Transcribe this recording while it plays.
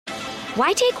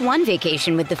Why take one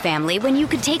vacation with the family when you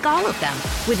could take all of them?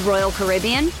 With Royal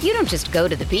Caribbean, you don't just go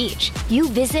to the beach. You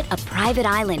visit a private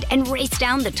island and race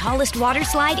down the tallest water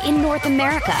slide in North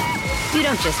America. You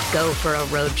don't just go for a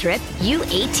road trip. You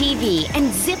ATV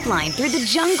and zip line through the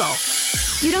jungle.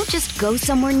 You don't just go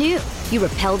somewhere new. You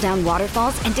rappel down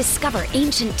waterfalls and discover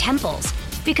ancient temples.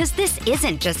 Because this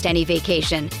isn't just any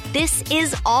vacation. This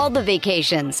is all the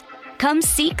vacations. Come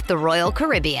seek the Royal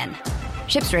Caribbean.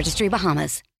 Ships Registry,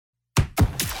 Bahamas.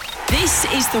 This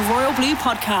is the Royal Blue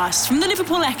Podcast from the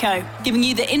Liverpool Echo, giving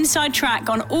you the inside track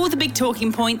on all the big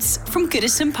talking points from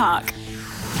Goodison Park.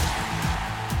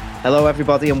 Hello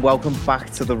everybody and welcome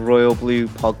back to the Royal Blue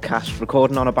Podcast,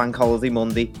 recording on a bank holiday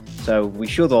Monday, so we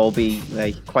should all be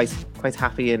quite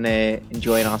happy and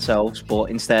enjoying ourselves, but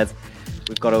instead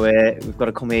we've got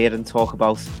to come here and talk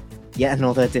about yet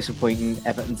another disappointing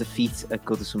Everton defeat at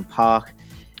Goodison Park.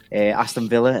 Aston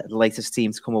Villa, the latest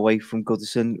team to come away from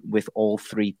Goodison with all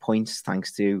 3 points,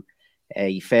 thanks to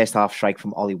a first half strike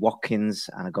from Ollie Watkins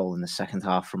and a goal in the second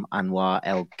half from Anwar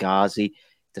El Ghazi,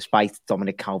 despite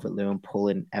Dominic Calvert-Lewin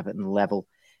pulling Everton level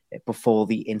before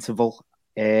the interval.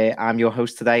 I'm your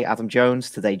host today, Adam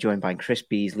Jones, today joined by Chris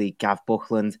Beasley, Gav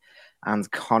Buckland and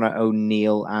Connor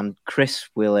O'Neill. And Chris,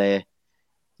 will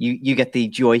you get the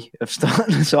joy of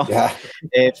starting us off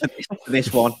for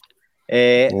this one.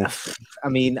 I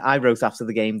mean, I wrote after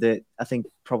the game that I think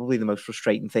probably the most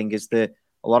frustrating thing is that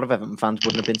a lot of Everton fans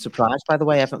wouldn't have been surprised by the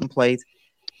way Everton played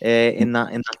in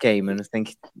that game, and I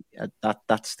think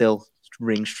that still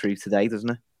rings true today, doesn't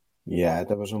it? Yeah,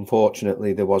 there was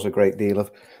a great deal of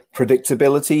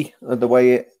predictability of the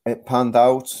way it panned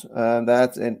out.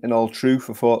 That, in all truth,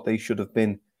 I thought they should have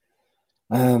been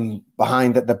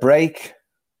behind at the break.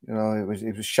 You know, it was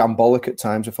shambolic at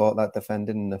times. I thought that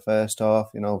defending in the first half,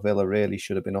 you know, Villa really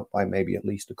should have been up by maybe at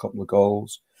least a couple of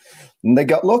goals. And they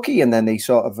got lucky, and then they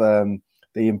sort of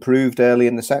they improved early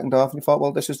in the second half, and you thought,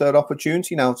 well, this is their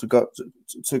opportunity now to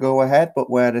go ahead.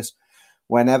 But whereas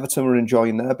when Everton were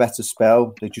enjoying their better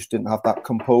spell, they just didn't have that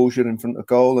composure in front of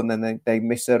goal, and then they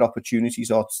missed their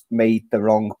opportunities or made the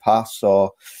wrong pass,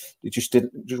 or it just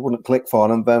wouldn't click for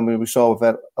them. Then we saw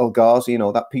with El Ghazi, you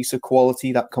know, that piece of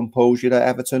quality, that composure that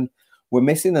Everton were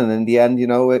missing, and in the end, you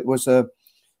know, it was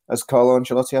as Carlo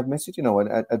Ancelotti admitted, you know,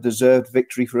 a deserved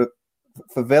victory for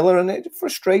Villa, and it's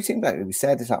frustrating that we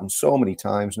said this happened so many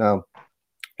times now.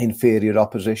 Inferior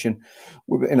opposition,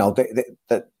 you know,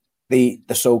 the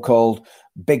so-called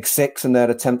Big Six and their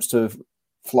attempts to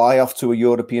fly off to a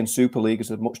European Super League has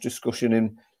had much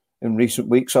discussion in recent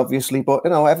weeks, obviously. But,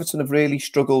 you know, Everton have really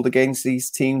struggled against these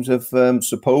teams of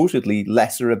supposedly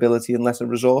lesser ability and lesser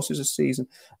resources this season.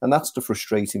 And that's the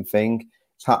frustrating thing.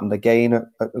 It's happened again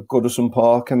at Goodison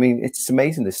Park. I mean, it's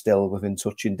amazing they're still within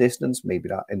touching distance. Maybe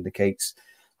that indicates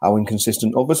how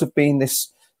inconsistent others have been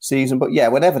this season. But, yeah,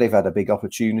 whenever they've had a big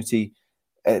opportunity,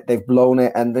 they've blown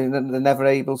it, and they're never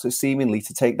able to seemingly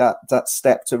to take that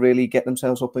step to really get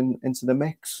themselves up into the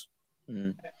mix.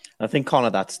 I think,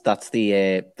 Connor, that's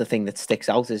the thing that sticks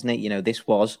out, isn't it? You know, this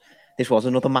was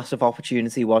another massive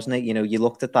opportunity, wasn't it? You know, you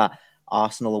looked at that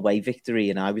Arsenal away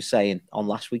victory, and I was saying on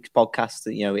last week's podcast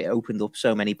that, you know, it opened up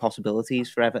so many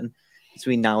possibilities for Everton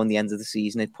between now and the end of the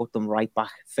season. It put them right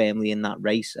back firmly in that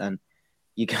race, and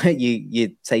you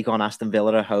take on Aston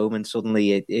Villa at home, and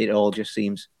suddenly it all just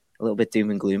seems a little bit doom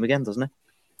and gloom again, doesn't it?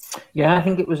 Yeah, I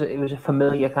think it was a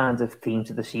familiar kind of theme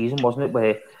to the season, wasn't it?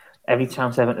 Where every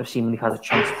chance Everton have seemingly had a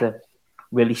chance to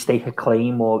really stake a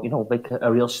claim, or, you know, make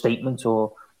a real statement,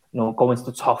 or, you know, go into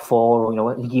the top four, or, you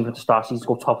know, even to start season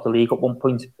go top of the league at one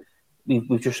point.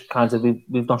 We've just kind of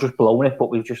we've not just blown it, but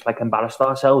we've just like embarrassed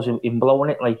ourselves in blowing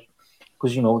it, like,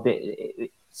 because, you know,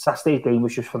 Saturday's game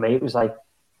was just, for me, it was like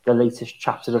the latest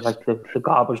chapter of like the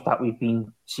garbage that we've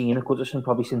been seeing at Goodison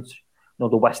probably since, you know,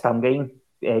 the West Ham game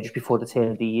just before the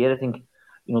turn of the year. I think,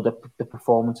 you know, the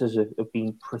performances have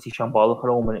been pretty shambolic at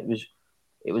home, and it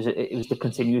was the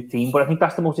continued theme. But I think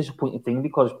that's the most disappointing thing,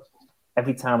 because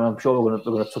every time, and I'm sure we're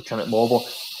going to touch on it more, but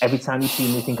every time you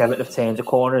see me think Everton have turned a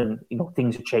corner, and, you know,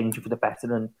 things are changing for the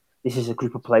better, and this is a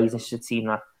group of players, this is a team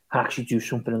that can actually do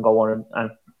something and go on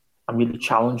and really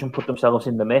challenge and put themselves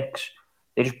in the mix,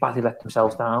 they just badly let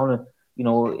themselves down. And, you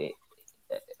know,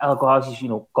 El Ghazi's, you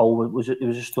know, goal was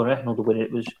a stunner. You know, the winner,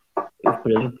 it was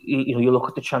brilliant. You know, you look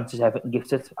at the chances Everton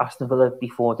gifted Aston Villa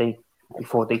before they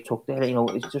took there. You know,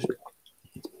 it's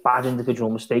bad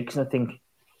individual mistakes, and I think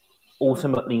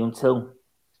ultimately until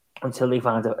they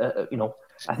find you know,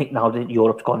 I think now that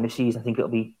Europe's gone this season, I think it'll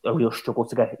be a real struggle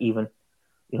to get even,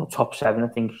 you know, top 7. I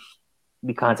think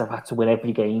we kind of had to win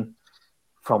every game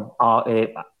from our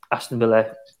Aston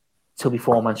Villa till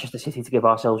before Manchester City to give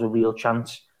ourselves a real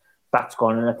chance that's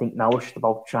gone, and I think now it's just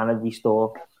about trying to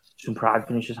restore some pride,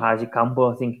 finish as high as it can. But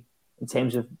I think in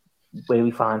terms of where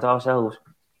we find ourselves,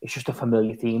 it's just a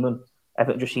familiar theme, and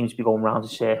Everton just seems to be going round in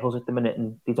circles at the minute,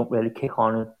 and they don't really kick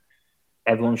on, and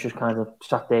everyone's just kind of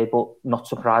sat there but not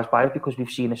surprised by it, because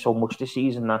we've seen it so much this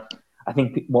season that I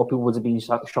think more people would have been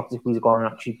shocked if we'd have gone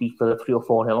and actually beat Villa 3 or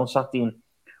 4-0 on Saturday and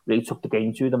really took the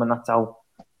game to them, and that's how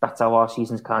our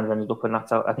season's kind of ended up, and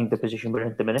that's how I think the position we're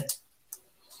in at the minute.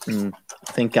 I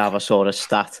think Gava saw a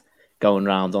stat going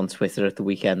around on Twitter at the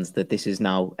weekends that this is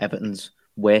now Everton's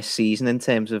worst season in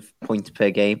terms of points per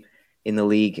game in the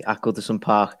league at Goodison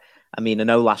Park. I mean, I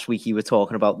know last week you were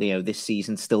talking about, this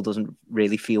season still doesn't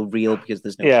really feel real because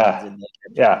there's no fans in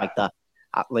there, like that.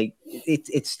 Like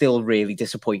it's still really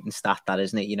disappointing stat, that,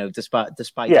 isn't it? Despite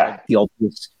the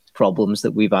obvious problems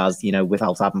that we've had,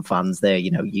 without having fans there,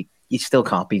 you still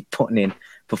can't be putting in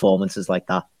performances like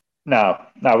that. No,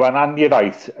 and you're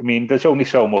right. I mean, there's only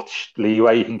so much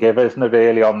leeway you can give, isn't there,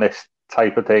 really, on this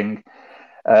type of thing?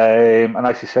 And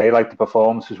as you say, like, the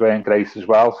performances weren't great as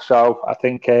well. So I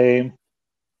think, for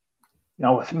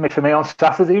me on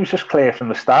Saturday, it was just clear from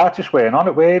the start, just weren't on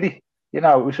it, really. It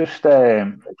was just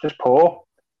poor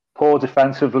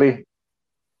defensively,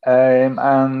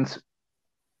 and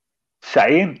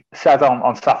said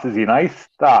on Saturday night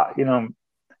that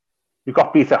we've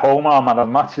got beat at home, our man of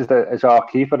the match is our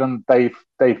keeper, and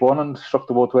they've won and struck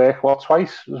the woodwork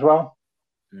twice as well,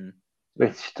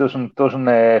 which doesn't paint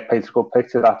a good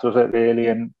picture, that does it, really?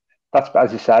 And that's,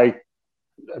 as you say,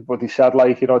 what he said,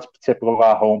 like, it's typical of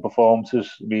our home performances.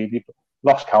 I mean, you've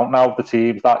lost count now of the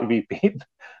teams that we've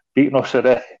beaten us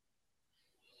at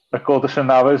Goodison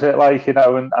now, is it? Like, and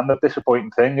the disappointing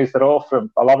thing is they're all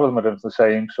from, a lot of them are in the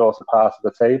same sort of part of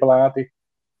the table, aren't they?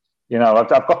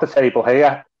 I've got the table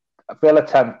here. Villa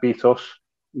 10th beat us,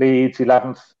 Leeds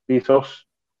 11th beat us,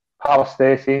 Palace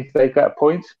 13th, they get a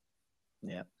point.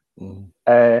 Yeah.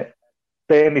 Burnley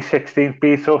 16th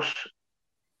beat us,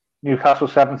 Newcastle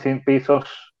 17th beat us,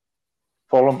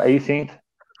 Fulham 18th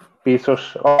beat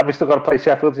us. Oh, we still got to play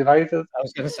Sheffield United. I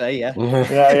was going to say, yeah.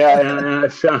 Yeah.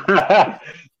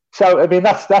 So I mean,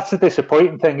 that's a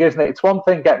disappointing thing, isn't it? It's one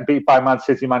thing getting beat by Man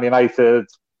City, Man United,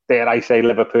 dare I say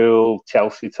Liverpool,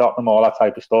 Chelsea, Tottenham, all that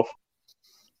type of stuff.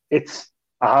 It's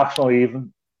Arsenal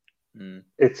even.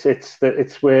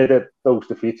 It's where those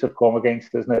defeats have come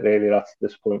against, isn't it? Really, that's the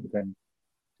disappointing thing.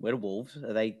 Where are Wolves?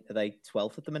 Are they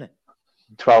 12th at the minute?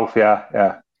 12th,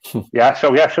 yeah.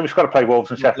 So we've got to play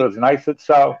Wolves and Sheffield United.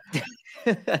 So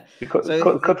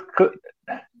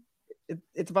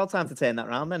it's about time to turn that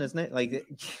round, then, isn't it? Like,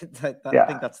 I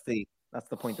think that's the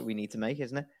point that we need to make,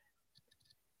 isn't it?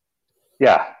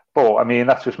 Yeah, but I mean,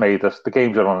 that's just made us. The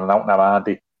games are running out now, aren't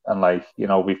they? And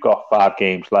we've got 5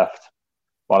 games left.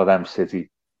 One of them, City.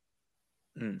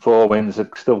 4 wins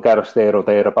that still get us there or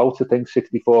thereabouts. I think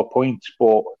 64 points,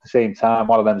 but at the same time,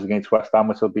 one of them's against West Ham,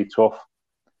 which will be tough.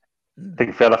 I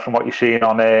think Villa, from what you're seeing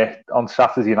on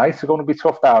Saturday night, are going to be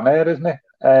tough down there, isn't it?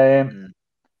 And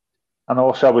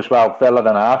also as well, Villa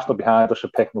and Arsenal behind us are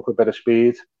picking up a bit of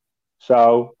speed.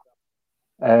 So,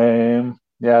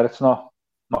 it's not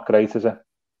great, is it?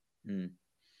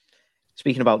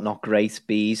 Speaking about not great,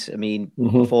 Bees, I mean,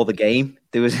 before the game,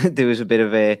 there was a bit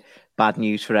of a bad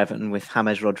news for Everton with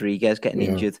James Rodriguez getting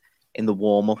injured in the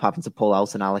warm-up, having to pull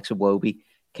out, and Alex Iwobi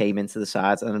came into the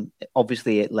side. And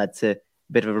obviously it led to a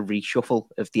bit of a reshuffle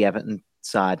of the Everton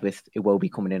side, with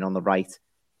Iwobi coming in on the right.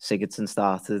 Sigurdsson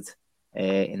started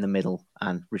in the middle,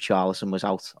 and Richarlison was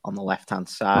out on the left-hand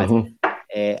side.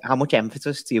 How much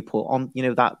emphasis do you put on,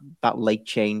 that late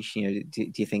change? Do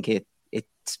you think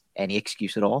it's any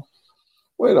excuse at all?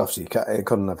 Well, obviously, it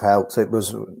couldn't have helped. It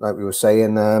was, like we were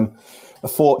saying, a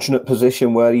fortunate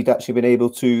position where he'd actually been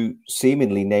able to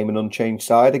seemingly name an unchanged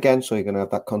side again. So you're going to have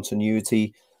that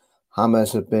continuity.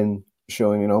 James had been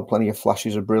showing, plenty of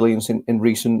flashes of brilliance in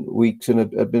recent weeks, and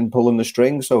had been pulling the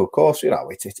strings. So of course, it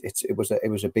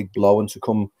was a big blow, and to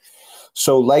come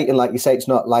so late. And like you say, it's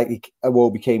not like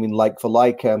Iwobi came in like for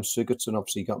like. Sigurdsson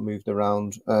obviously got moved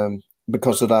around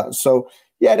because of that. So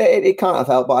yeah, it can't have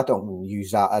helped. But I don't use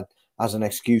that as an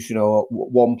excuse.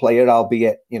 One player,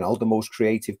 albeit the most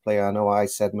creative player. I know I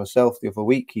said myself the other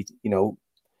week.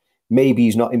 Maybe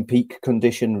he's not in peak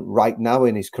condition right now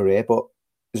in his career, but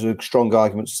there's a strong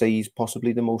argument to say he's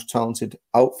possibly the most talented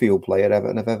outfield player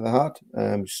Everton have ever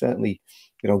had. Certainly,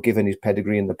 given his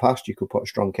pedigree in the past, you could put a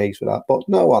strong case for that. But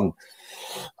no,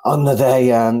 on the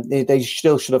day, they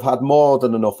still should have had more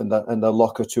than enough in the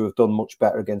locker to have done much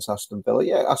better against Aston Villa.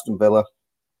 Yeah, Aston Villa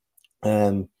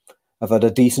have had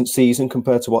a decent season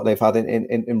compared to what they've had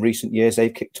in recent years.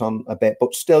 They've kicked on a bit,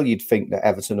 but still, you'd think that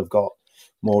Everton have got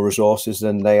more resources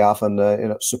than they have,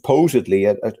 and supposedly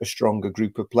a stronger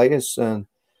group of players than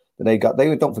they got.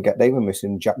 Don't forget they were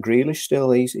missing Jack Grealish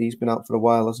still. He's been out for a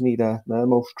while, hasn't he? Their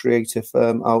most creative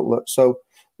outlet. So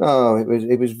no,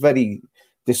 it was very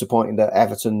disappointing that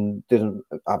Everton didn't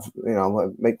have,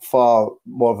 make far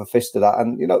more of a fist of that,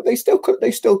 and they still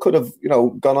could have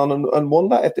gone on and won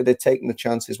that if they'd taken the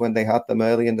chances when they had them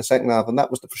early in the second half. And that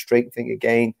was the frustrating thing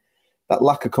again, that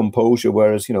lack of composure.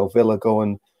 Whereas Villa go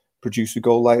and produce a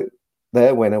goal like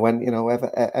their winner when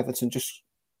Everton just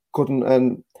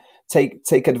couldn't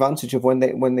take advantage of when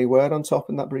they were on top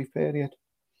in that brief period.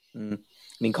 I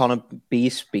mean, Connor B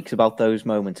speaks about those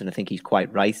moments, and I think he's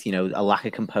quite right. A lack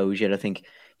of composure. I think,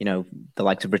 the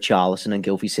likes of Richarlison and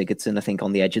Gylfi Sigurdsson, I think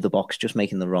on the edge of the box, just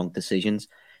making the wrong decisions.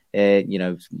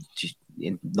 Just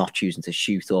not choosing to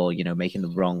shoot or, making the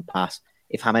wrong pass.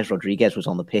 If James Rodriguez was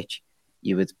on the pitch,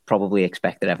 you would probably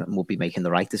expect that Everton would be making the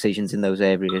right decisions in those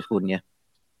areas, wouldn't you?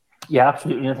 Yeah,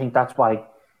 absolutely. I think that's why,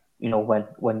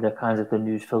 when the kind of the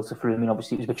news filter through, I mean,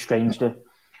 obviously it was a bit strange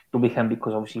the weekend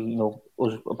because obviously,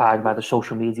 was abided by the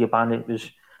social media ban. It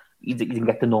was, you didn't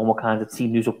get the normal kind of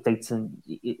team news updates, and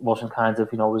it wasn't kind of,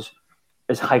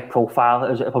 as high profile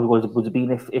as it probably would have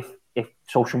been if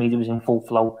social media was in full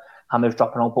flow. Hammers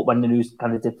dropping out, but when the news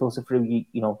kind of did filter through,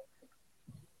 it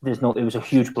was a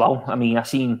huge blow. I mean, I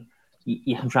seen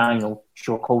you can try and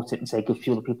shortcoat it and say give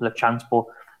people a chance, but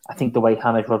I think the way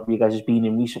James Rodriguez has been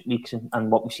in recent weeks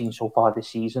and what we've seen so far this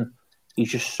season,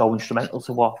 he's just so instrumental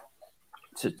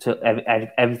to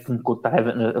everything good that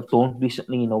Everton have done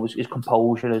recently. His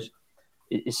composure, his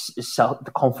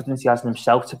the confidence he has in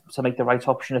himself to make the right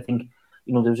option. I think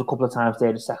there was a couple of times there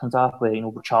in the second half where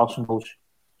Richarlison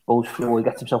goes through, he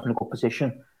gets himself in a good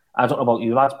position. I don't know about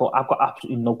you lads, but I've got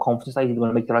absolutely no confidence that he's going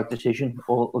to make the right decision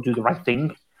or do the right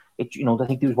thing. I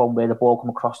think there was one where the ball come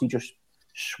across, he just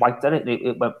swiped at it.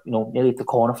 It went, nearly at the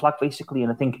corner flag basically,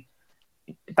 and I think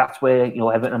that's where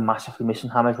Everton are massively missing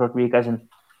James Rodriguez, and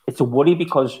it's a worry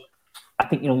because I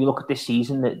think you look at this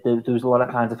season that there was a lot of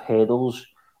kind of hurdles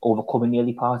overcoming the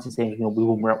early part in terms of we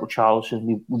won without Richarlison,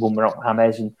 we won without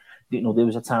James, and there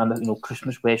was a time that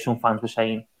Christmas where some fans were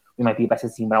saying we might be a better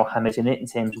team without James in it, in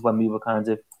terms of when we were kind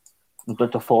of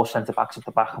the four centre backs at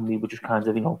the back and we were just kind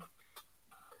of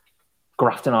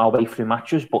grafting our way through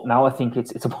matches. But now I think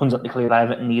it's abundantly clear that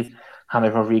Everton need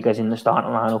James Rodriguez in the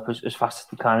starting lineup as fast as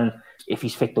they can. And if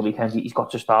he's fit the weekend, he's got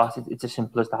to start. It's as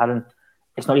simple as that. And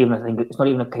it's not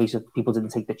even a case of people didn't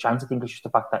take the chance. I think it's just the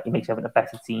fact that he makes Everton a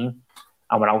better team,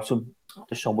 and without him,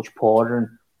 they're so much poorer. And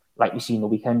like we see in the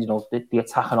weekend, the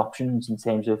attacking options in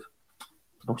terms of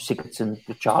Sigurdsson,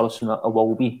 Richarlison,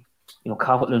 Iwobi,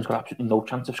 Calvert-Lewin's got absolutely no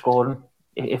chance of scoring,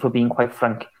 if we're being quite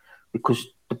frank, because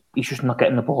he's just not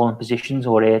getting the ball in positions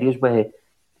or areas where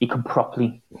he can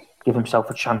properly give himself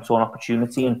a chance or an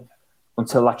opportunity. And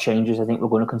until that changes, I think we're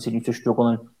going to continue to struggle,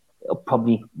 and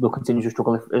we'll continue to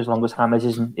struggle as long as James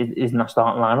isn't our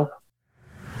starting lineup.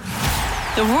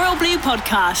 The Royal Blue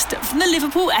Podcast from the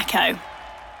Liverpool Echo.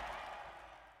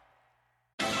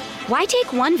 Why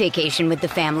take one vacation with the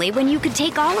family when you could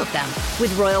take all of them?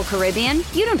 With Royal Caribbean,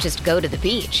 you don't just go to the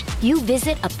beach. You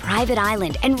visit a private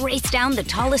island and race down the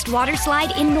tallest water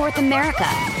slide in North America.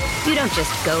 You don't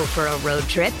just go for a road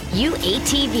trip. You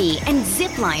ATV and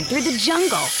zip line through the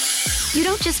jungle. You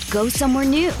don't just go somewhere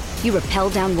new. You rappel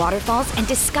down waterfalls and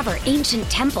discover ancient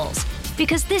temples.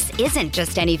 Because this isn't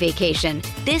just any vacation.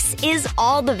 This is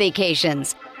all the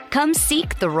vacations. Come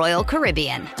seek the Royal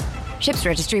Caribbean. Ships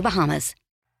Registry, Bahamas.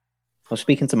 I was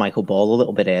speaking to Michael Ball a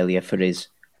little bit earlier for his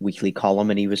weekly column,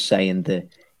 and he was saying that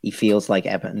he feels like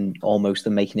Everton almost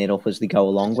are making it up as they go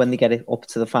along when they get it up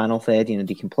to the final third.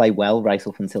 They can play well right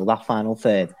up until that final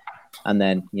third, and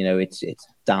then it's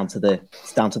down to the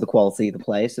quality of the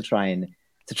players to try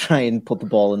and put the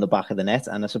ball in the back of the net.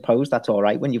 And I suppose that's all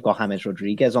right when you've got James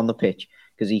Rodriguez on the pitch,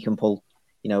 because he can pull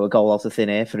a goal out of thin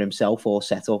air for himself or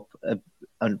set up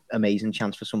an amazing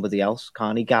chance for somebody else,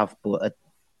 can't he, Gav? But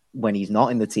when he's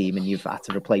not in the team and you've had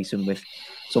to replace him with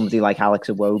somebody like Alex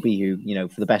Iwobi, who,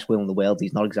 for the best will in the world,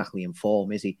 he's not exactly in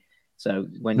form, is he? So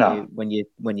when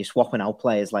you're swapping out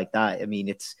players like that, I mean,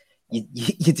 it's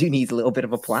you do need a little bit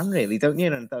of a plan, really, don't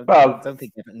you? And I don't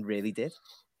think Everton really did.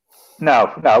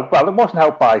 No. Well, it wasn't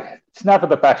helped by. It's never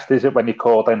the best, is it, when you're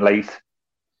called in late?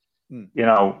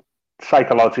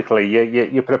 Psychologically,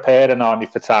 you're preparing, aren't you,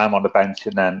 for time on the bench,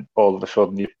 and then all of a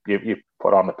sudden you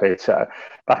put on the pitch.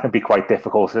 That can be quite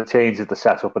difficult. It changes the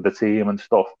setup of the team and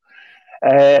stuff.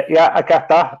 I get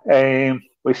that.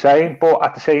 We're saying, but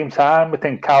at the same time, I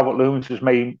think Calvert-Lewin's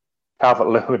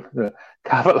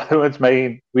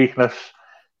main weakness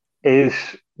is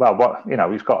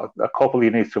he's got a couple he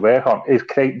needs to work on, is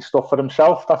creating stuff for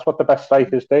himself. That's what the best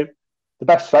strikers do. The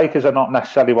best strikers are not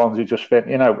necessarily ones who just fit.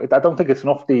 I don't think it's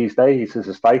enough these days as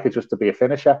a striker just to be a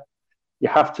finisher. You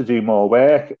have to do more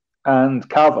work, and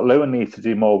Calvert-Lewin needs to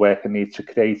do more work and needs to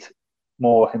create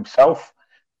more himself.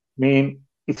 I mean,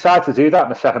 he tried to do that in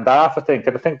the second half, I think,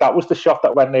 and I think that was the shot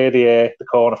that went near the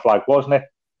corner flag, wasn't it?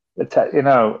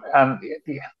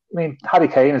 Harry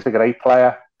Kane is a great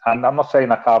player, and I'm not saying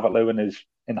that Calvert-Lewin is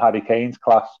in Harry Kane's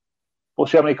class, but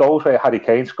see how many goals where Harry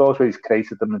Kane scores where he's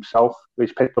created them himself, where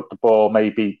he's picked up the ball,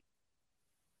 maybe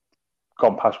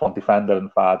gone past one defender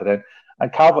and fired it in.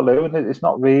 And Calvert-Lewin is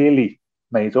not really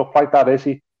made up like that, is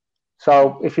he?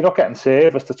 So if you're not getting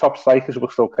service, the top strikers will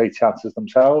still create chances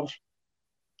themselves.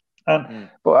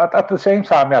 But at the same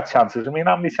time, we had chances. I mean,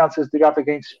 how many chances did we have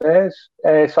against Spurs?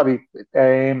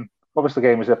 What was the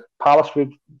game? Was it Palace? I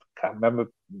can't remember.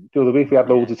 The other week we had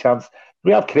loads of chances.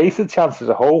 We had created chances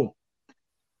at home.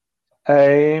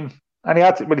 And when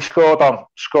he scored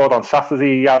on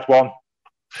Saturday, he had one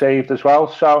saved as well.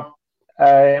 So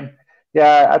I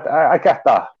get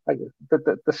that.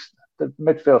 The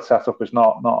midfield setup is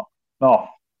not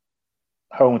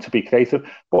home to be creative.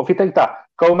 But if you think that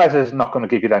Gomez is not going to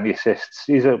give you any assists,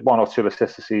 he's a 1 or 2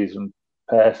 assists a season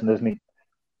person, isn't he?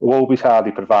 Wolby's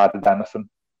hardly provided anything.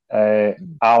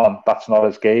 Allen, that's not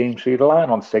his game. So you're relying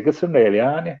on Sigurdsson, really,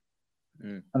 aren't you?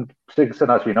 And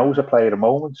Sigurdsson, as we know, is a player of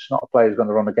moments, not a player who's going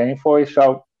to run a game for you.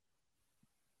 So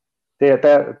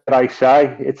I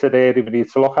say it's an area we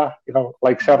need to look at,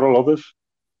 like several others.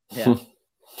 Yeah.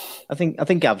 I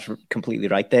think Gav's completely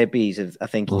right there, Bees. I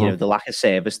think, the lack of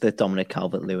service that Dominic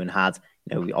Calvert-Lewin had,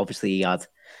 obviously he had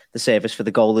the service for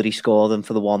the goal that he scored and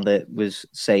for the one that was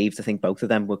saved. I think both of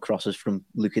them were crosses from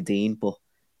Lucas Digne, but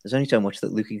there's only so much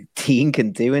that Lucas Digne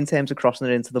can do in terms of crossing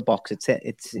it into the box.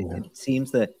 It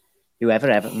seems that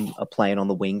whoever Everton are playing on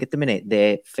the wing at the minute,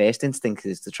 their first instinct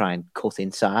is to try and cut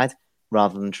inside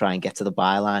rather than try and get to the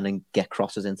byline and get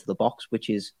crosses into the box,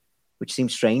 which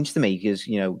seems strange to me because,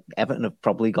 Everton have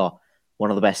probably got one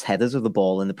of the best headers of the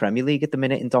ball in the Premier League at the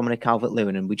minute in Dominic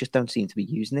Calvert-Lewin, and we just don't seem to be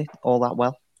using it all that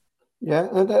well. Yeah,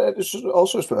 and it's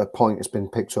also a point that's been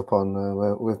picked up on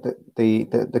with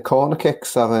the corner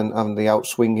kicks having the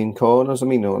outswinging corners. I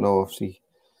mean, no, obviously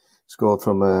scored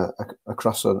from a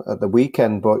cross at the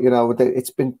weekend, but it's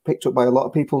been picked up by a lot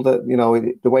of people that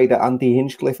the way that Andy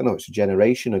Hinchcliffe, I know it's a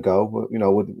generation ago, but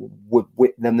would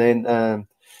whip them in.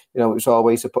 It was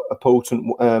always a potent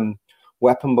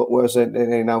weapon, but whereas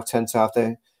they now tend to have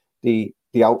the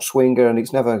outswinger, and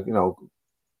it's never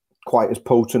quite as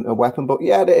potent a weapon. But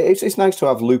yeah, it's nice to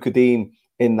have Lucas Digne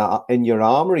in your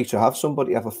armoury, to have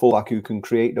somebody, have a fullback who can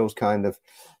create those kind of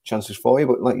chances for you.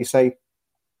 But like you say,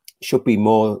 should be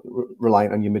more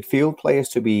reliant on your midfield players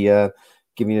to be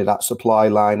giving you that supply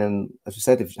line. And as I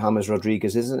said, if James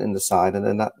Rodriguez isn't in the side, and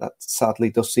then that sadly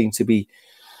does seem to be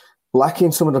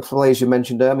lacking some of the players you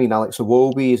mentioned there. I mean, Alex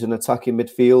Iwobi is an attacking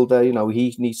midfielder.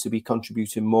 He needs to be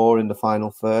contributing more in the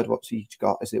final third. What's he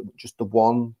got? Is it just the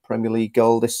one Premier League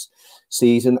goal this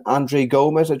season? Andre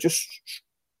Gomez, are just,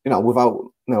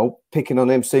 without, picking on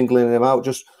him, singling him out,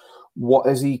 just what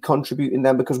is he contributing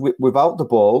then? Because without the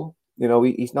ball,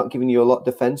 he's not giving you a lot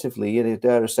defensively. And I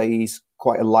dare say he's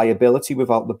quite a liability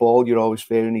without the ball. You're always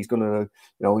fearing he's going to,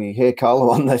 you hear Carlo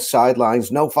on the sidelines,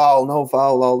 no foul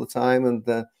all the time.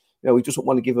 And, he doesn't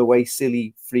want to give away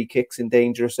silly free kicks in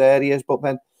dangerous areas. But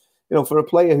then, for a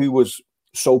player who was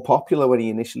so popular when he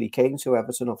initially came to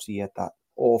Everton, obviously he had that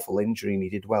awful injury and he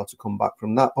did well to come back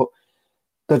from that. But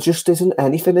there just isn't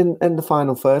anything in the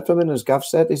final third from him. As Gav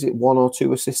said, is it 1 or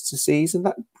 2 assists a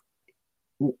season?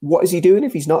 What is he doing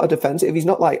if he's not a defensive? If he's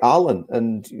not like Allen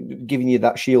and giving you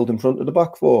that shield in front of the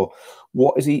back four,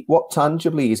 what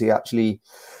tangibly is he actually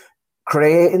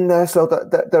creating there? So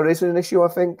that there is an issue, I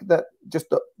think, that just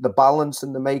the balance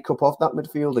and the makeup of that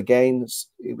midfield. Again,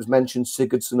 it was mentioned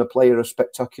Sigurdsson, a player of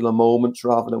spectacular moments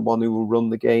rather than one who will run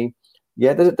the game.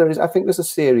 Yeah, there is. I think there's a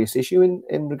serious issue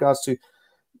in regards to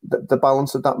the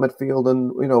balance of that midfield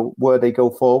and, where they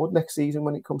go forward next season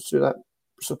when it comes to that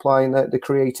supplying the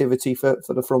creativity for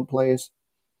the front players.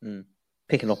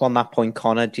 Picking up on that point,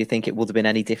 Connor, do you think it would have been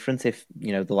any different if,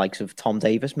 the likes of Tom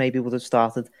Davies maybe would have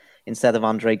started instead of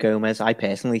Andre Gomez? I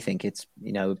personally think it's,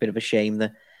 a bit of a shame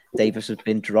that Davies has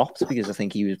been dropped because I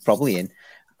think he was probably in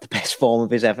the best form of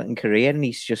his Everton career and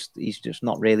he's just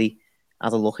not really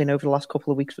had a look in over the last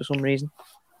couple of weeks for some reason.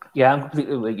 Yeah, I'm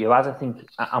completely with you. I think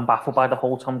I'm baffled by the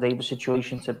whole Tom Davies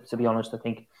situation, to be honest. I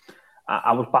think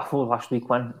I was baffled last week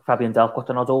when Fabian Delph got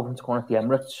the nod over him to go on at the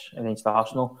Emirates against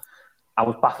Arsenal. I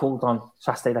was baffled on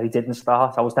Saturday that he didn't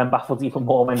start. I was then baffled even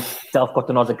more when Delph got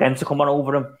the nod again to come on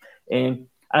over him.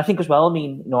 I think as well, I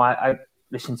mean, I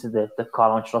listened to the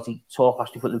Carlo Ancelotti talk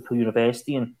last week at Liverpool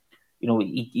University, and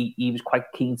he was quite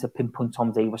keen to pinpoint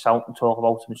Tom Davies out and talk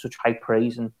about him in such high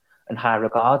praise and high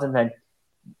regard. And then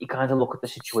you kind of look at the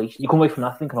situation. You come away from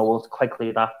that thinking, it's quite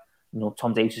clear that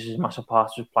Tom Davies is a massive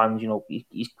part of his plans.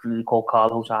 He's clearly called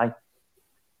Carlo's eye.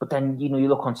 But then you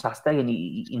look on Saturday and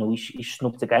he's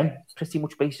snubbed again, pretty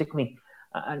much basically.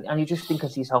 And you just think to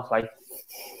yourself like,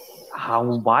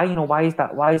 why is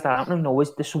that happening?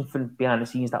 Is there something behind the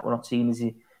scenes that we're not seeing?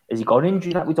 Has he got an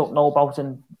injury that we don't know about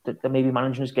and that may be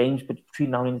managing his games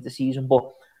between now and the end of the season?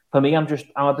 But for me, I'm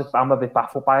a bit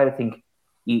baffled by it. I think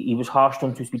he was harsh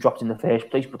done to be dropped in the first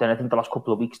place, but then I think the last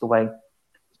couple of weeks, the way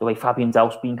Fabian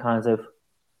Delph's been kind of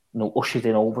ushered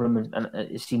in over him and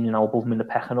is seen now above him in the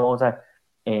pecking order,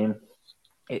 it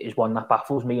is one that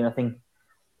baffles me. And I think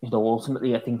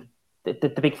ultimately, I think the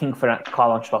big thing for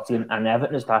Carlo Ancelotti and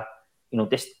Everton is that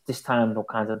this time, the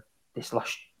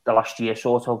last year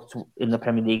sort of in the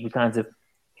Premier League,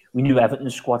 we knew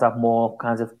Everton's squad had more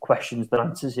kind of questions than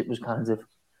answers. It was kind of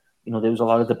there was a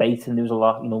lot of debate and there was a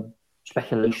lot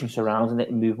speculation surrounding it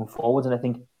and moving forward. And I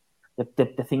think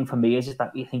the thing for me is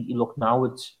that you look now,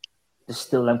 there's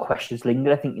still them questions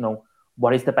linger. I think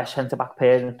what is the best centre back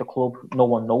pairing at the club? No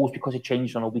one knows because it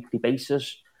changes on a weekly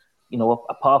basis.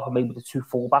 Apart from maybe the two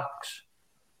full-backs.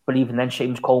 But even then,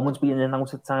 Seamus Coleman's being in and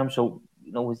out at times. So,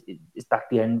 is that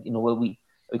the end? Where we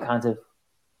haven't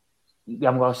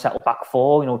got to settle back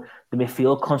for. The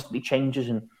midfield constantly changes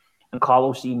and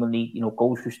Carlo seemingly,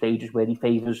 goes through stages where he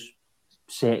favours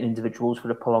certain individuals for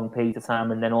a prolonged period of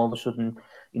time, and then all of a sudden,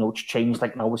 it's changed.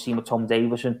 Like now we're seeing with Tom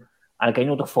Davies and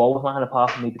again, the forward line,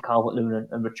 apart from maybe Calvert-Lewin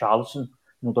and Richarlison,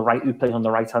 the right who plays on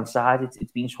the right-hand side,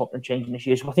 it's been swapped and changing this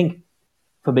year. So I think,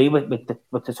 for me, with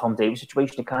the Tom Davies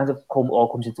situation, it kind of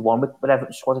all comes into one with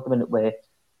Everton's squad at the minute, where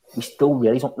we still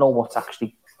really don't know what's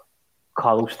actually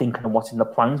Carlo's thinking and what's in the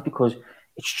plans, because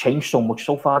it's changed so much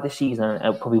so far this season,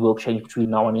 and it probably will change between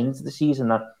now and into the season,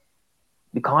 that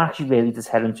we can't actually really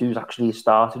determine who's actually a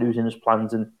starter, who's in his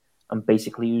plans, and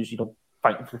basically who's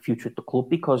fighting for the future at the club.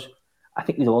 Because I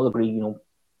think we'd all agree, 4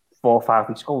 or 5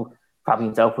 weeks ago,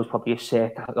 Fabian Delph was probably a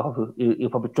set. He'll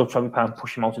probably try and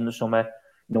push him out in the summer.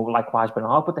 Likewise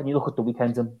Bernard, but then you look at the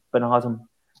weekend and Bernard and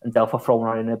Delph are thrown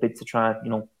out in a bid to try,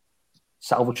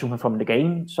 salvage something from the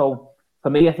game. So for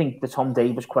me, I think the Tom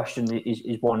Davies question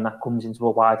is one that comes into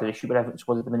a wider issue with Everton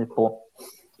squad at the minute. But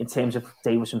in terms of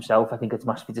Davies himself, I think it's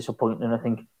massively disappointing. And I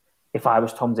think if I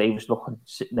was Tom Davies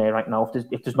sitting there right now,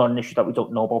 if there's not an issue that we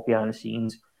don't know about behind the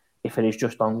scenes, if it is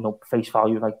just on face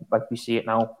value like we see it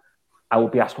now, I will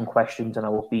be asking questions and I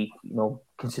will be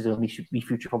considering me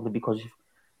future probably, because if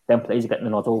them players are getting a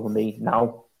nod over me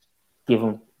now,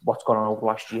 given what's gone on over the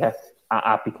last year,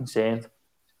 I'd be concerned.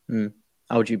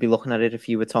 How would you be looking at it if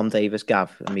you were Tom Davies,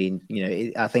 Gav? I mean,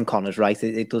 I think Connor's right.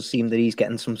 It does seem that he's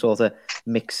getting some sort of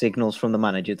mixed signals from the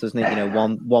manager, doesn't it?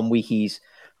 One week he's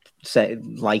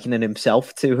likening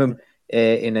himself to him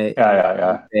in a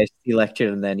university lecture,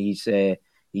 and then he's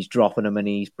dropping him and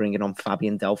he's bringing on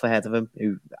Fabian Delph ahead of him,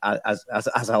 who,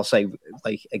 as I'll say,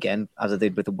 again, as I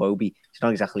did with the Wobie, he's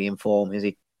not exactly in form, is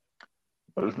he?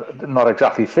 Not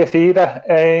exactly fit either.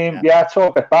 It's all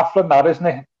a bit baffling, that,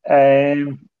 isn't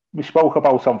it? We spoke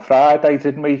about on Friday,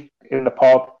 didn't we, in the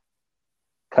pod?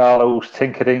 Carlo's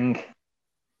tinkering.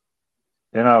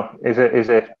 Is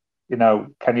it?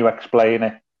 Can you explain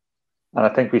it? And I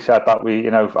think we said that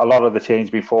a lot of the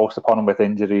change been forced upon him with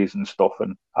injuries and stuff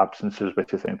and absences,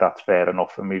 which I think that's fair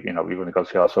enough. And we've only got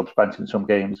to see our subs in some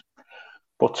games.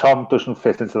 But Tom doesn't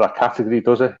fit into that category,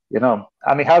 does it?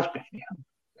 And he has been.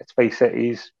 Let's face it,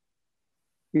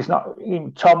 he's not.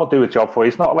 Tom will do a job for you.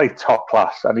 He's not like top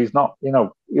class, and he's not.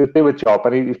 He'll do a job,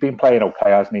 and he's been playing okay,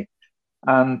 hasn't he?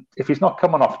 And if he's not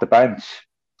coming off the bench,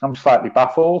 I'm slightly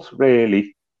baffled,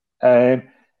 really.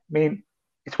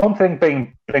 It's one thing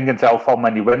bringing Delph on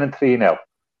when you're winning 3-0,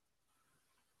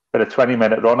 but a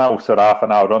 20-minute run out or half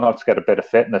an hour run out to get a bit of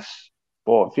fitness.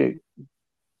 But if you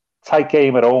tight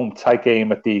game at home, tight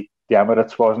game at the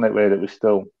Emirates, wasn't it? Where it was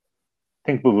still. I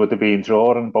think we would have been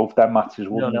drawing both them matches,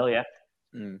 wouldn't we? Yeah.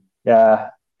 Yeah,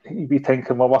 you'd be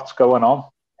thinking, well, what's going on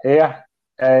here?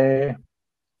 I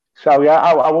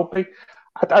would be.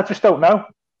 I just don't know.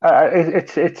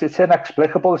 It's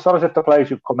inexplicable. It's not as if the players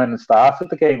who've come in and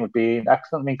started the game have been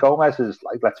excellent. I mean, Gomez is,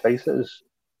 let's face it, has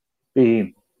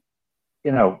been,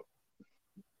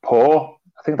 poor.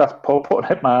 I think that's poor,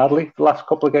 putting it mildly, the last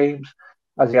couple of games,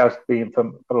 as he has been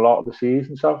for a lot of the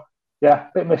season. So, yeah,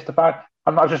 a bit mystified.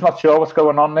 I'm just not sure what's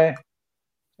going on there,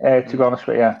 to be honest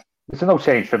with you. There's no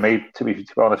change for me, to be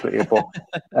honest with you. But,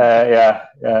 yeah.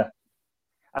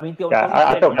 I mean,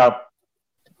 I don't know.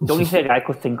 The only thing I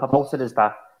could think about it is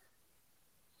that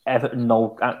Everton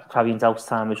know Fabian Delph's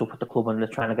time is up at the club and they're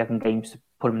trying to get him games to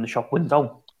put him in the shop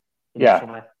window.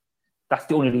 Yeah. That's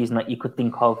the only reason that you could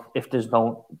think of if there's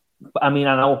no... I mean,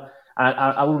 I know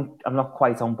I'm not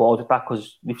quite on board with that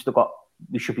because we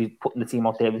should be putting the team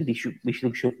out there. We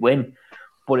should win.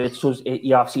 But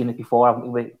you have seen it before, haven't we,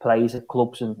 with players at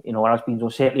clubs and, you know, it has been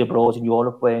done certainly abroad in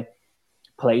Europe where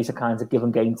players are kind of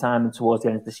given game time and towards the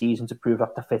end of the season to prove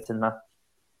that they're fit and that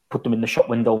put them in the shop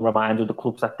window, remind other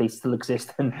clubs that they still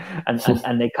exist and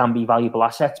they can be valuable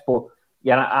assets. But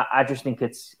yeah, I just think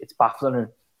it's baffling, and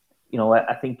you know,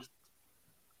 I think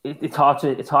it's hard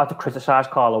to criticise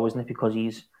Carlo, isn't it? Because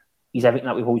he's everything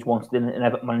that we've always wanted in an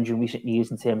Everton manager in recent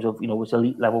years in terms of, you know, his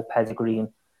elite level pedigree and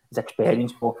his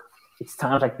experience. But it's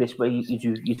times like this where you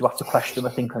do have to question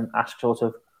him, I think, and ask sort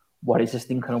of, what is this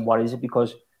thinking and what is it?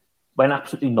 Because when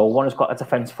absolutely no one has got a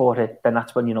defence for it, then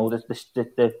that's when, you know,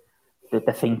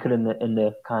 the thinking and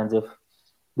the kind of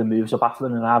the moves are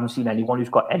baffling. And I haven't seen anyone who's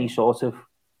got any sort of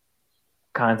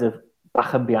kind of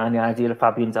backing behind the idea of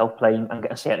Fabian Delph playing and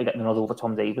certainly getting another over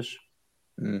Tom Davies.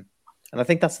 Mm. And I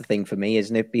think that's the thing for me,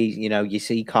 isn't it? You know, you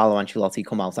see Carlo Ancelotti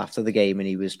come out after the game and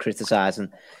he was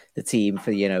criticising the team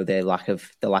for, you know, their lack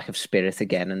of spirit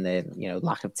again and their, you know,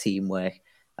 lack of teamwork.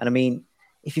 And I mean,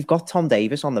 if you've got Tom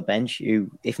Davies on the bench,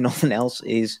 who, if nothing else,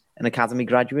 is an academy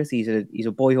graduate, he's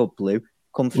a boyhood blue,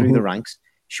 come through the ranks.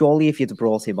 Surely, if you'd have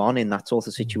brought him on in that sort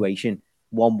of situation,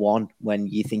 1-1, when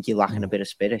you think you're lacking a bit of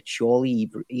spirit, surely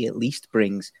he at least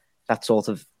brings that sort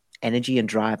of energy and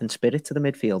drive and spirit to the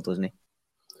midfield, doesn't he?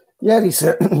 Yeah,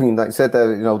 I mean, like I said,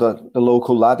 you know, the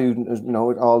local lad who, you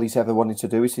know, all he's ever wanted to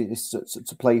do is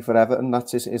to play for Everton.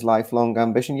 That's his lifelong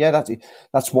ambition. Yeah,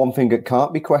 that's one thing that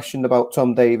can't be questioned about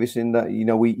Tom Davies, in that, you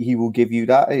know, he will give you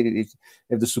that. If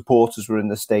the supporters were in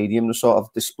the stadium, the sort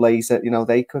of displays that, you know,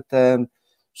 they could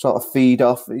sort of feed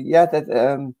off. Yeah,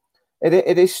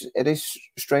 it is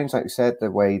strange, like I said, the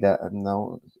way that, you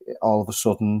know, all of a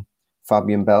sudden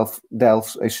Fabian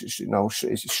Delph is, you know,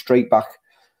 is straight back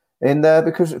in there,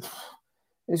 because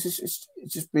it's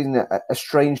just been a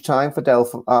strange time for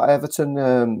Delph at Everton.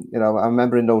 You know, I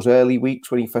remember in those early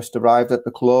weeks when he first arrived at the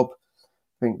club,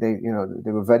 I think they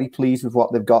were very pleased with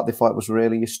what they've got. They thought it was a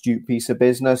really astute piece of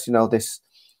business. You know, this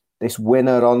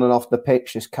winner on and off the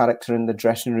pitch, this character in the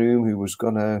dressing room who was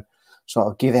going to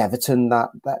sort of give Everton that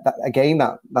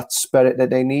spirit that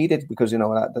they needed, because, you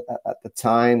know, at the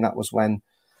time, that was when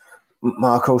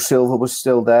Marco Silva was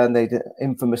still there, and they'd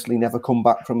infamously never come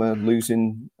back from a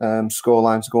losing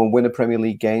scoreline to go and win a Premier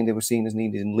League game. They were seen as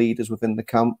needing leaders within the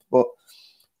camp, but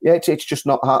yeah, it's just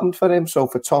not happened for him. So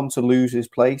for Tom to lose his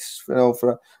place, you know,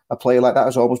 for a player like that,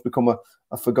 has almost become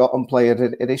a forgotten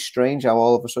player. It is strange how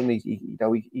all of a sudden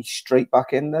he's straight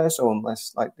back in there. So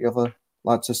unless, like the other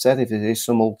lads have said, if it is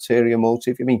some ulterior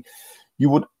motive, I mean,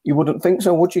 you wouldn't think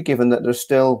so, would you? Given that there's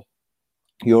still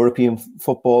European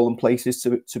football and places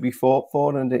to be fought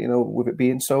for, and, you know, with it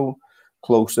being so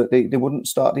close, that they wouldn't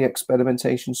start the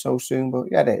experimentation so soon. But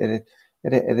yeah,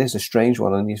 it is a strange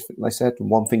one, and like I said,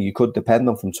 one thing you could depend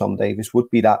on from Tom Davies would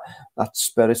be that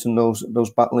spirit and those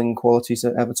battling qualities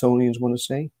that Evertonians want to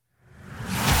see.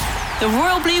 The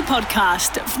Royal Blue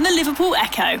Podcast from the Liverpool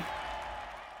Echo.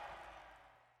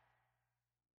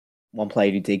 One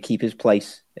player who did keep his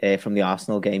place from the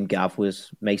Arsenal game, Gav, was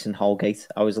Mason Holgate.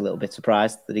 I was a little bit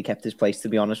surprised that he kept his place, to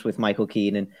be honest, with Michael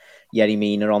Keane and Yerry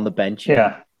Mina on the bench.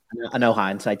 Yeah, I know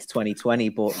hindsight's 2020,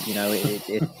 but, you know,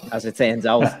 it as it turns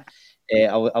out,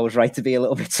 I was right to be a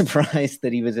little bit surprised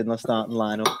that he was in the starting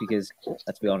lineup, because,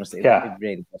 let's be honest, it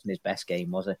really wasn't his best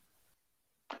game, was it?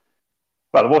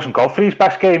 Well, it wasn't Godfrey's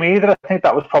best game either. I think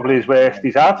that was probably his worst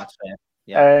he's had.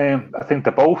 Yeah. I think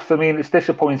they're both. I mean, it's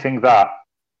disappointing that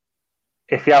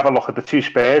if you have a look at the two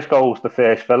Spurs goals, the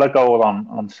first Villa goal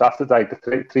on Saturday,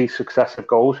 the three successive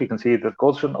goals, you can see the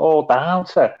goods and all down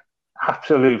to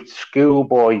absolute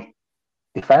schoolboy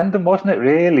defending, wasn't it?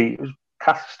 Really, it was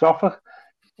catastrophic.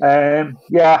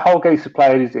 Holgate's a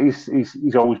player.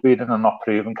 He's always been in a not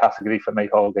proven category for me,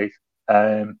 Holgate,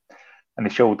 and he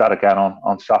showed that again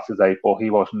on Saturday. But he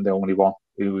wasn't the only one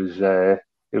who was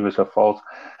at fault.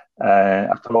 I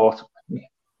thought.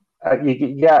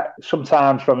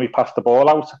 Sometimes when we pass the ball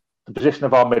out, the position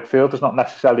of our midfield is not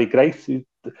necessarily great.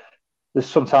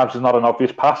 There's not an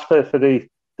obvious pass for the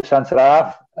centre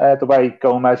half, the way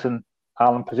Gomez and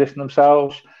Allen position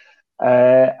themselves,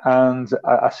 and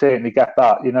I certainly get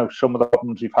that. You know, some of the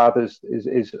problems we've had is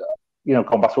you know,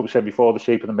 going back to what we said before, the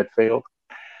shape of the midfield.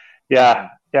 Yeah,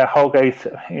 Holgate.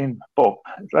 But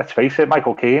let's face it,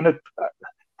 Michael Keane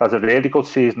has a really good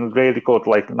season, really good,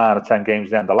 like 9 or 10 games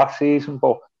at the end of last season,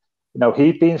 but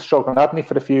he'd been struggling, hadn't he,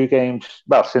 for a few games?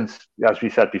 Well, since, as we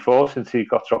said before, since he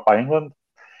got dropped by England.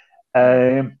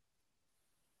 So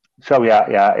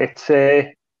it's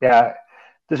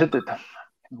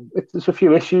there's a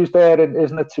few issues there,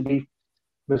 isn't it, to be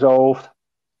resolved?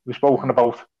 We've spoken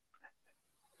about.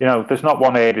 There's not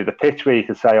one area of the pitch where you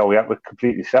could say, "Oh, yeah, we're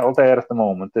completely settled there at the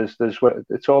moment."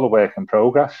 It's all a work in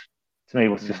progress. To me,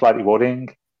 which is slightly worrying.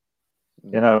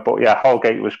 But yeah,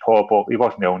 Holgate was poor, but he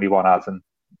wasn't the only one. As in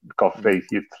Godfrey,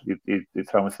 you'd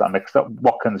throw into that mix.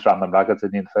 Watkins ran them ragged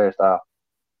in the first half.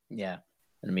 Yeah,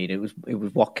 I mean, it was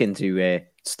Watkins who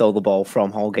stole the ball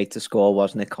from Holgate to score,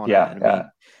 wasn't it, Connor? Yeah.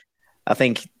 I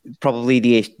think probably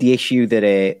the issue that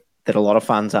a lot of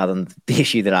fans had, and the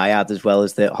issue that I had as well,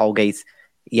 is that Holgate,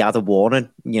 he had a warning,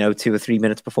 2 or 3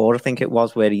 minutes before, I think it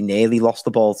was, where he nearly lost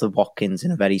the ball to Watkins in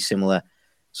a very similar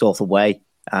sort of way.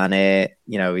 And,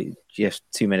 just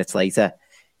 2 minutes later,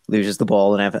 loses the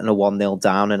ball and Everton are 1-0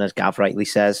 down. And as Gav rightly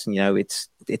says, it's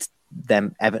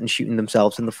them, Everton, shooting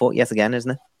themselves in the foot yet again,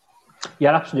 isn't it?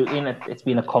 Yeah, absolutely. And it's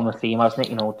been a common theme, hasn't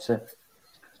it? To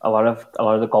a lot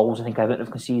of the goals I think Everton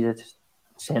have conceded,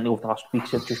 certainly over the last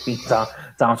weeks, have just been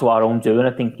down to our own doing.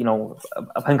 I think,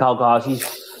 I think Al Ghazi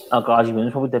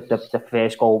wins probably the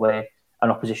first goal where an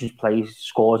opposition's player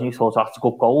scores and you thought that's a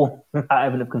good goal that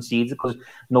Everton have conceded, because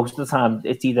most of the time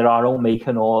it's either our own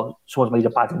making or someone's made a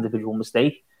bad individual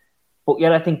mistake. But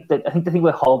yeah, I think the thing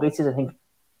with Holgate is,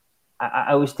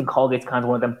 I always think Holgate's kind of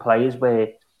one of them players where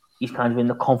he's kind of in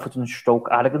the confidence stroke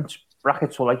arrogance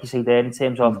bracket. So like you say there, in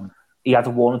terms of he had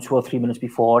a warning 2 or 3 minutes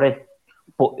before it,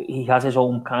 but he has his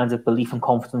own kind of belief and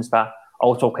confidence that,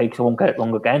 it's okay because I won't get it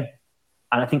wrong again.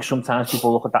 And I think sometimes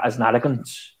people look at that as an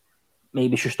arrogance.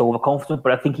 Maybe it's just overconfident,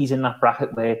 but I think he's in that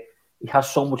bracket where he has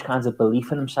so much kind of belief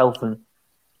in himself and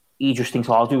he just thinks,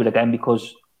 I'll do it again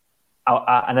because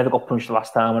I never got punched the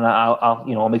last time and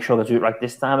I'll make sure I do it right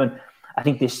this time. And I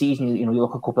think this season, you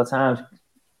look a couple of times,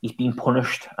 he's been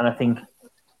punished, and I think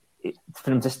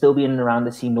for him to still be in and around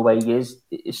the team the way he is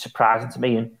surprising to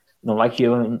me. And like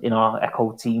you in our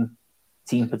Echo team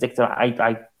predictor,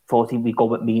 I thought he would go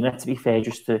with Mina, to be fair,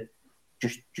 just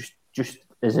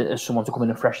as someone to come in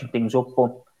and freshen things up.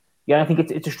 But yeah, I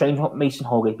think it's a strange one, Mason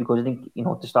Holgate, because I think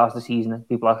at the start of the season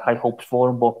people had high hopes for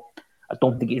him, but I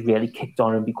don't think he's really kicked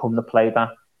on and become the player that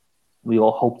we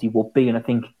all hoped he would be. And I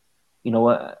think you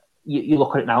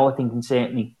look at it now, I think, and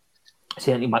certainly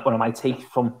one of my takes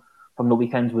from the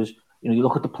weekend was, you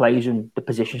look at the players and the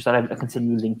positions that I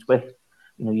continue linked with.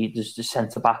 There's the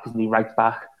centre back, the right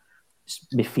back,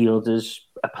 midfielders,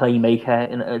 a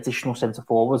playmaker, and additional centre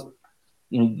forwards.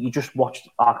 You just watched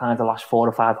our kind of the last 4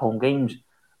 or 5 home games,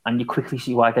 and you quickly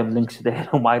see why them links are there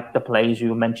and why the players who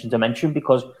were mentioned are mentioned,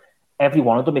 because every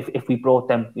one of them, if we brought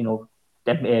them,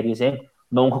 them areas in,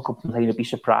 no one could complain or be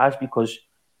surprised, because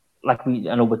I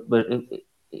know we're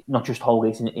not just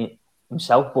Holgate in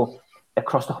himself, but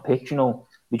across the pitch,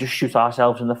 we just shoot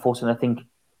ourselves in the foot. And I think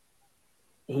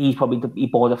he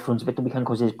bore the front of it the weekend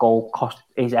because his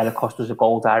error cost us a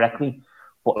goal directly.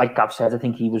 But like Gav said, I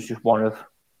think he was just one of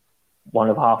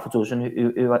half a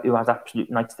dozen who has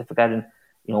absolute nights to forget. And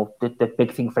the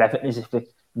big thing for Everton is if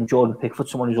Jordan Pickford,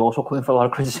 someone who's also coming for a lot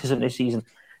of criticism this season,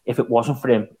 if it wasn't for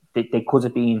him, they could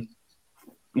have been,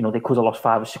 they could have lost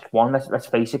 5 or 6-1. Let's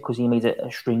face it, because he made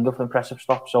a string of impressive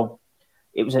stops. So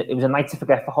it was a night to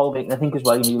forget for Holgate. And I think as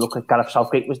well, you look at Gareth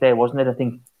Southgate was there, wasn't it? I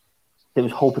think there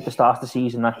was hope at the start of the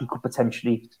season that he could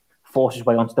potentially force his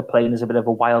way onto the plane as a bit of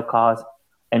a wild card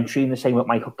entry. And the same with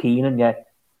Michael Keane. And yet,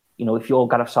 if you're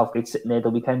Gareth Southgate sitting there the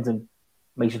weekend and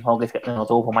Mason Holgate's getting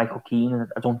out over Michael Keane,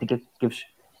 I don't think it gives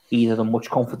either of them much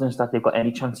confidence that they've got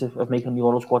any chance of making the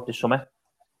Euro squad this summer.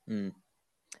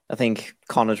 I think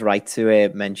Connor's right to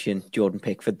mention Jordan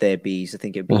Pickford there, Bees. I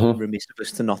think it'd be remiss of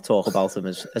us to not talk about him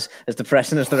as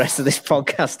depressing as the rest of this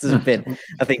podcast has been.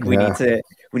 I think we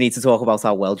need to talk about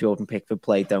how well Jordan Pickford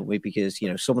played, don't we? Because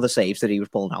some of the saves that he was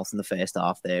pulling out in the first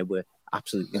half there were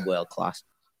absolutely world class.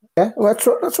 Yeah, well,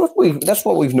 that's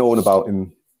what we've known about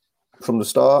him from the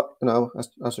start.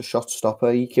 As a shot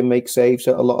stopper, he can make saves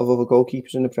that a lot of other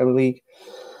goalkeepers in the Premier League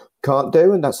can't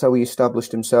do, and that's how he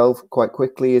established himself quite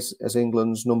quickly as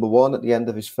England's number 1 at the end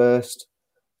of his first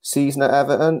season at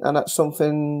Everton, and that's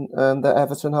something that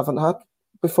Everton haven't had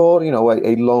before.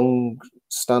 A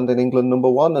long-standing England number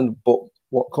 1, but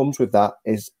what comes with that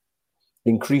is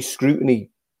increased scrutiny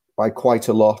by quite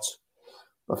a lot.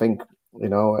 I think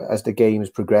as the game has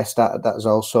progressed, that has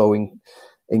also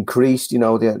increased. The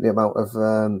amount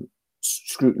of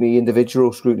scrutiny,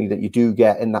 individual scrutiny that you do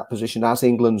get in that position as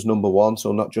England's number 1.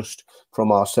 So not just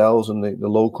from ourselves and the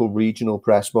local regional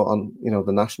press, but on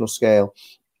the national scale.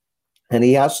 And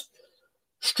he has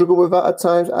struggle with that at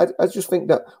times. I just think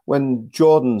that when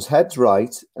Jordan's head's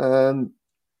right,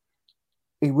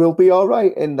 he will be all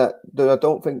right. In that, I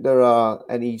don't think there are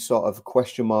any sort of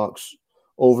question marks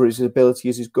over his ability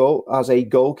as a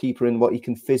goalkeeper and what he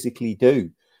can physically do.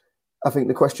 I think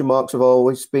the question marks have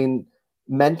always been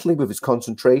mentally with his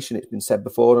concentration. It's been said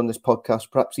before on this podcast.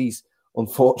 Perhaps he's,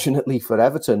 unfortunately for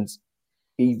Everton,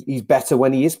 he's better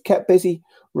when he is kept busy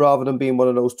rather than being one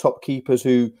of those top keepers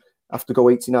who, after go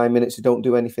 89 minutes, who don't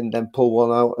do anything, then pull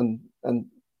one out and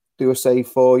do a save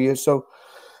for you. So,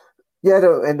 yeah,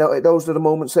 and those are the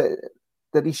moments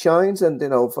that he shines. And,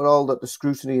 for all that the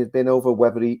scrutiny has been over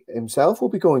whether he himself will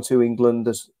be going to England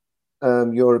as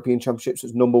European Championships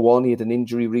as number one. He had an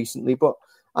injury recently, but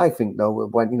I think though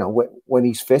when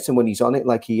he's fit and when he's on it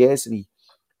like he is, and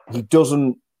he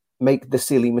doesn't make the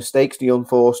silly mistakes, the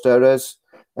unforced errors,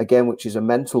 again, which is a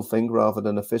mental thing rather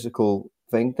than a physical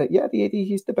thing, that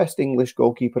he's the best English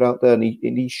goalkeeper out there, and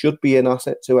he should be an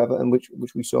asset to Everton,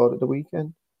 which we saw at the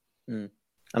weekend.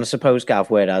 And I suppose,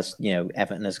 Gav, whereas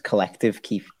Everton as a collective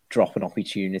keep dropping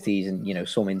opportunities, and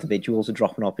some individuals are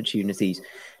dropping opportunities,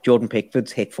 Jordan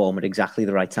Pickford's hit form at exactly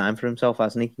the right time for himself,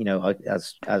 hasn't he?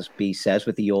 As B says,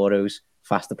 with the Euros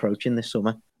fast approaching this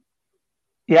summer.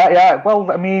 Yeah. Well,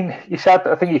 I mean, I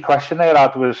think your question there,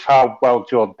 Ad, was how well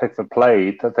Jordan Pickford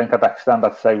played. I think I'd extend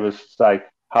that to say was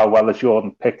how well is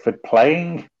Jordan Pickford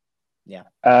playing? Yeah.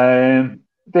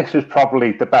 This is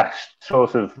probably the best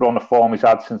sort of run of form he's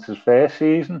had since his first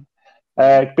season.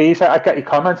 Bees, I get your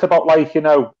comments about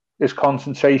his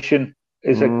concentration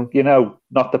is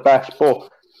not the best, but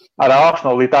at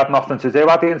Arsenal he'd had nothing to do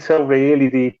had it until really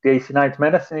the 89th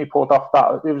minute, and he pulled off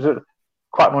that. It was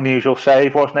quite an unusual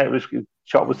save, wasn't it? It was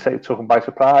shot was took him by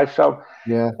surprise. So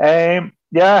I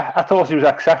thought he was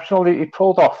exceptional. He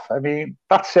pulled off. I mean,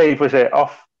 that save was it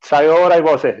off Traore,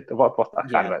 was it? What that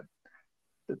kind of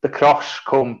the cross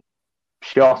come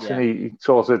shot, and he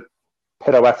sort of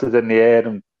pirouetted in the air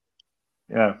and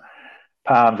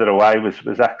palms it away was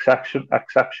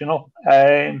exceptional.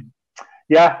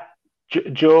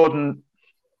 Jordan.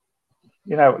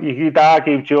 You'd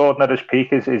argue Jordan at his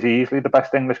peak is easily the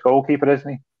best English goalkeeper,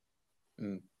 isn't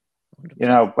he?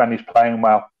 When he's playing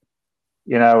well.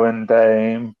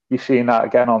 And you've seen that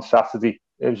again on Saturday.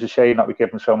 It was a shame that we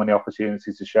give him so many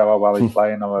opportunities to show how well he's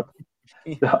playing.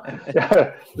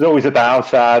 There's always a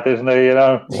downside, isn't there?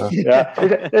 That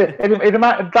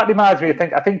reminds me.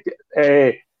 I think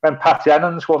when Pat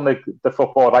Jennings won the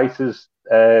Football Writers,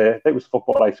 I think it was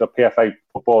Football Writers or PFA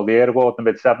Football of the Year award in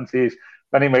the mid-70s.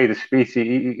 When he made a speech,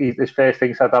 his first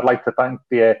thing said, "I'd like to thank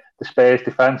the Spurs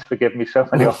defence for giving me so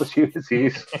many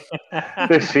opportunities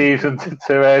this season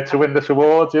to win this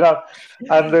award."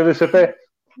 And there was a bit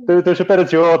of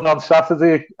Jordan on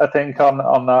Saturday, I think,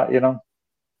 on that.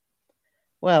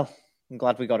 Well, I'm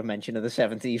glad we got a mention of the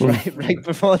 70s right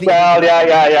before the. Well,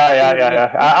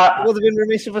 yeah. It would have been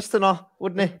remiss of us to not,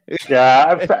 wouldn't it?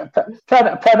 Yeah,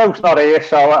 Penno's not here,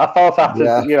 so I thought I had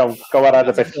to, go ahead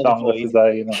a bit stronger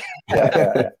today.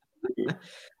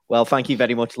 Well, thank you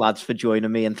very much, lads, for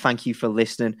joining me, and thank you for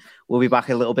listening. We'll be back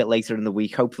a little bit later in the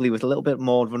week, hopefully with a little bit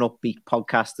more of an upbeat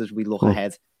podcast as we look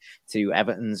ahead to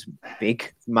Everton's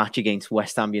big match against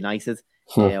West Ham United,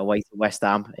 away to West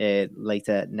Ham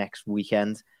later next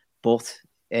weekend. But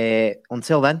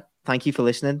until then, thank you for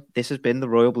listening. This has been the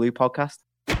Royal Blue Podcast.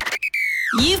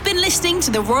 You've been listening to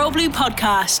the Royal Blue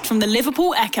Podcast from the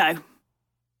Liverpool Echo.